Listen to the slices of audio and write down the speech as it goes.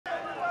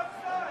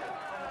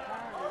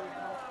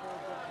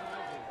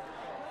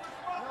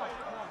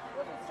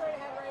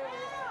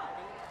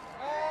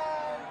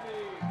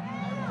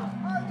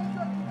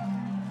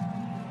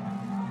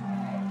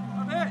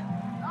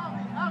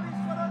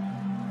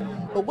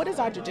But what does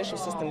our judicial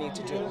system need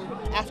to do?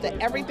 After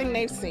everything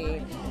they've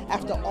seen,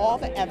 after all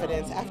the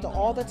evidence, after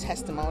all the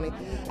testimony,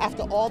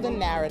 after all the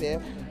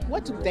narrative,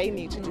 what do they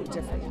need to do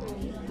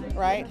differently,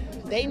 right?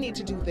 They need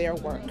to do their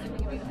work.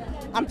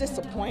 I'm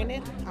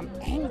disappointed, I'm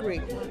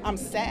angry, I'm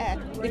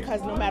sad,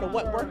 because no matter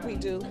what work we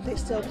do, they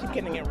still keep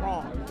getting it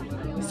wrong.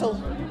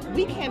 So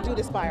we can't do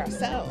this by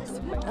ourselves.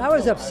 I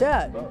was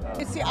upset.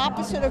 It's the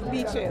opposite of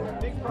Me Too.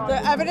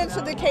 The evidence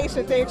in the case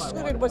that they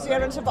excluded was the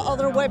evidence of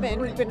other women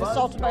who'd been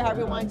assaulted by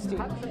Harvey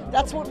Weinstein.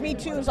 That's what Me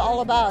Too is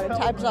all about, and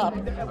Time's Up.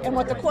 And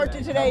what the court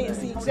did today is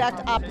the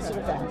exact opposite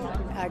of that.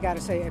 I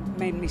gotta say, it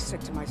made me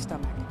sick to my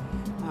stomach.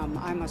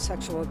 I'm a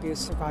sexual abuse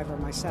survivor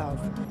myself,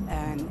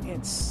 and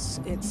it's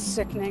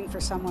sickening for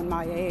someone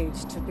my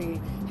age to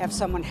have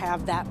someone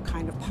have that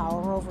kind of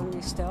power over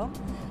me still.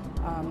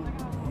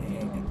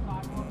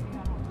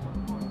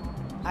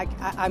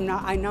 I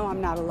know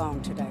I'm not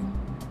alone today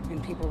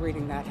in people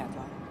reading that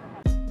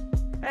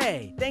headline.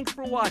 Hey, thanks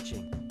for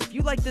watching. If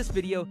you like this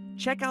video,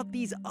 check out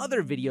these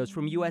other videos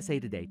from USA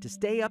Today to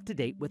stay up to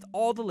date with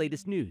all the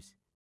latest news.